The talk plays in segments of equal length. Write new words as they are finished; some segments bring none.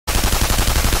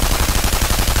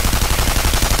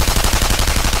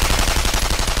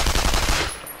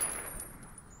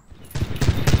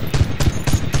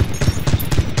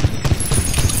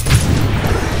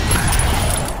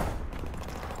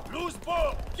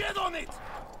Get on it!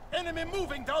 Enemy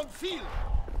moving downfield.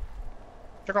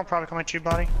 They're gonna probably come at you,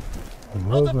 buddy.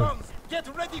 Other bombs, get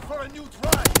ready for a new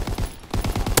try.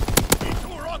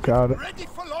 V2 rocket, Got it. ready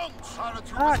for launch.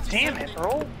 Ah, damn it,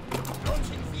 bro.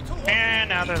 Launching V2 rocket. And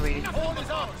now they're leading. All is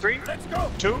ours. 3, let's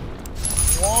go. 2, 1.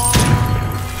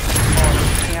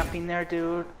 Oh, he's camping there,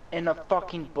 dude, in a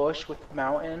fucking bush with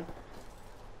mountain.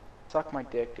 Suck my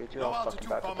dick, dude. You're Low all fucking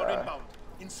altitude about to bomber die. inbound.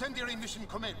 Incendiary mission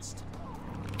commenced.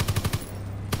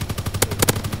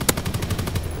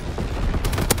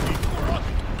 V2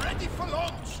 rocket, ready for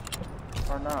launch.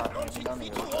 Or not. Launching None of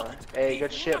V2 you are. rocket. Hey,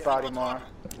 good shit, Bodymore.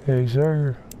 Hey,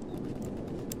 sir.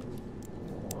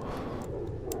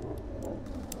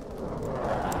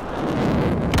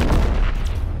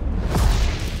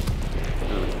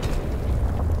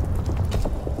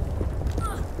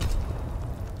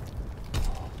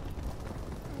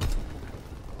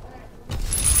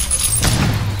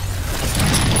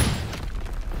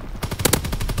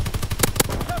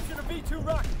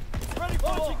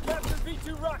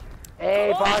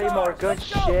 Hey, Bodymore, good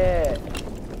shit. Yeah,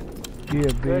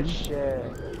 Good baby.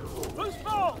 shit. Loose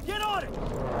ball, get on it.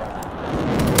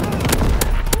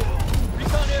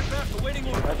 Recon aircraft awaiting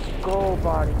orders. Let's go,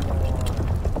 Bodymore.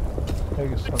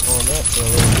 Take a suck on that,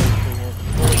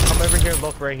 Come over here,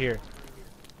 look right here.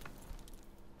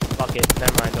 Fuck it,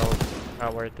 never mind, don't.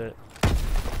 Not worth it.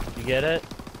 You get it?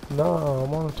 No,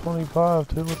 I'm on a 25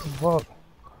 too. What the fuck?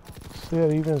 See, I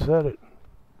even said it.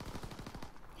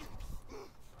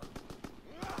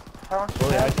 Well,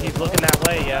 yeah, keep looking that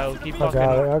way, yo. Keep I fucking.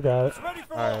 got it. I got it.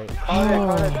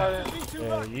 Alright.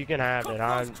 Yeah, you can have it.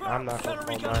 I'm not gonna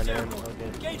call mine in.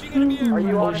 Okay. Are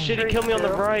you on Oh shit, he killed me on the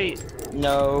too? right.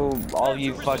 No, all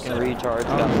you fucking retards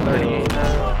got I'm 38 killed.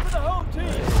 now.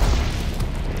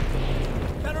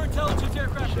 Counterintelligence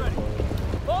aircraft ready.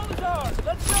 Ball is ours.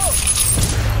 Let's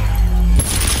go.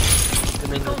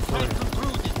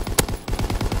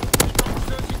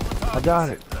 I got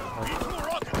it.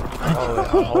 Oh,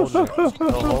 I'm holding it.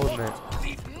 Still holding it.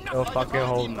 Still fucking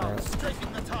holding it.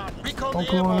 I'm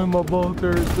going in my ball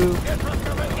turret too.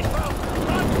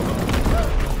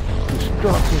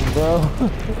 Destruction, bro.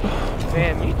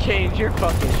 Man, you changed your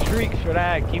fucking streaks for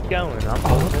that. Keep going. I'm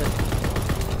holding it.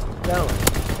 Keep going.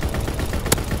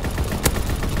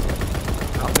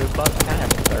 I'll do fuck. I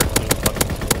have 13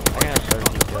 fucking. I got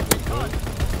 13 kills.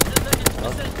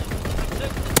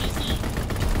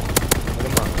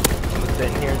 I'm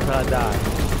sitting here until I die.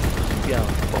 Keep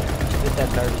going. Get that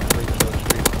 33 kill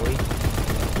streak, boy.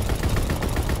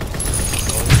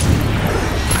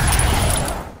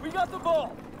 We got the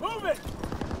ball. Move it.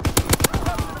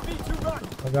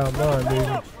 I got mine, baby.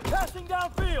 Passing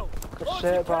downfield. Good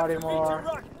shit, Bodymore.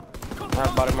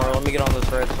 Alright, Bodymore, let me get on this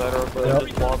right side real quick. Yep.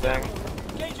 Just wall bang.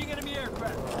 Engaging enemy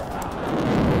aircraft.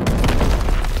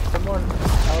 Someone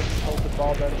else hold the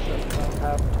ball better so it don't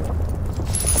have.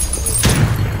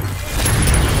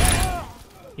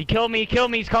 He killed me,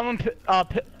 he's coming,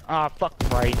 fuck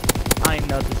right. I don't even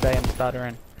know what to say, I'm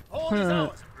stuttering.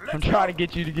 I'm trying to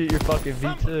get you to get your fucking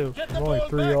V2. I'm only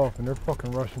 3 off, and they're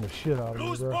fucking rushing the shit out of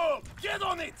me, bro. Ball. Get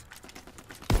on it.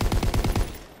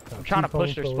 I'm trying to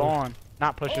push their spawn.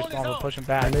 Not push their spawn, but push them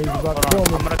back. I know he's about Hold to kill on,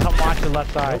 me. I'm gonna come watch the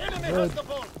left side. Enemy Good. has the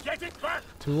ball. Get it back.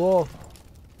 2 off.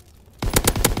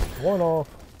 1 off.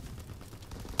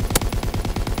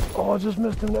 Oh, I just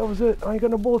missed him. That was it. I ain't got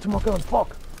no bullets in my gun.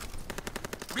 Fuck.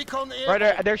 Recon air.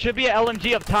 Right there should be an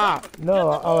LMG up top.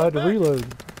 No, I had to reload.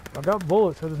 I got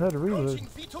bullets. I just had to reload. Launching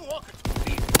V2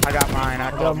 rocket. I got mine,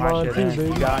 I got got my mine shit too, in.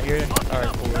 baby. You got yours? Alright,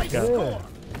 cool, let's go.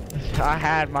 Yeah. I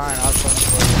had mine, I was going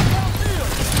for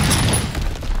it.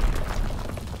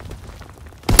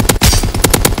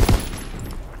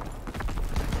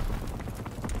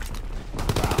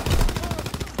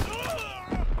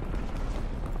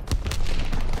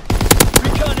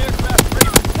 Recon aircraft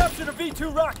ready. Capture the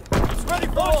V2 rocket. It's ready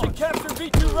for launch. Capture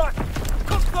V2 rocket.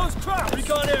 Cook those traps.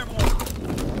 Recon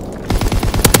airborne.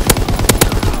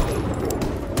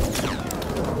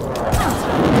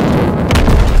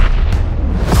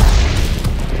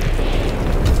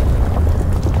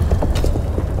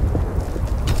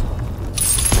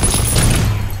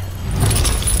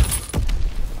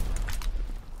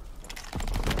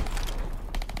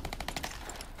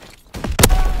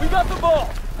 We got the ball.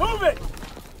 Move it.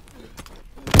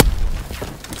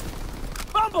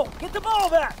 Bumble, get the ball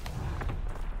back.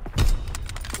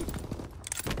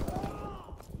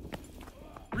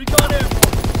 Recon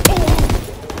airborne.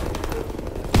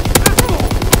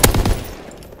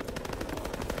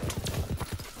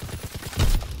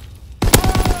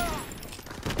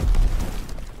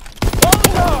 Ball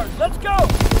is ours. Let's go.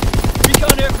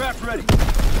 Recon aircraft ready.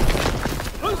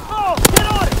 Loose ball. Get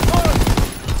on it.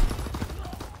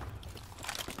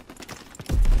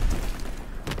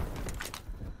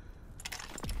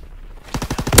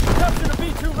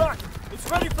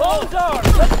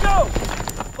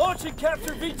 Launching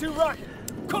capture V2 rocket.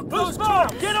 Cook those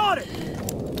bombs! Get on it!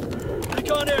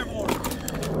 Recon airborne.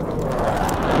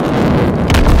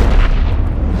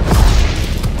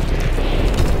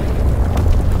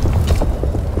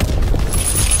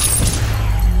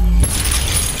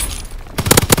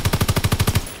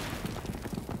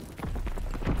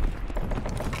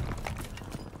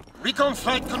 Recon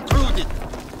flight concluded.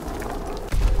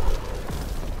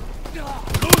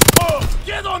 Loose ball!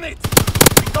 Get on it!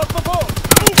 We got the ball!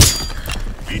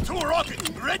 V2 rocket,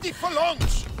 ready for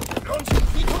launch! Launching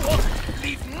V2 rocket,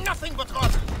 leave nothing but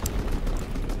rocket!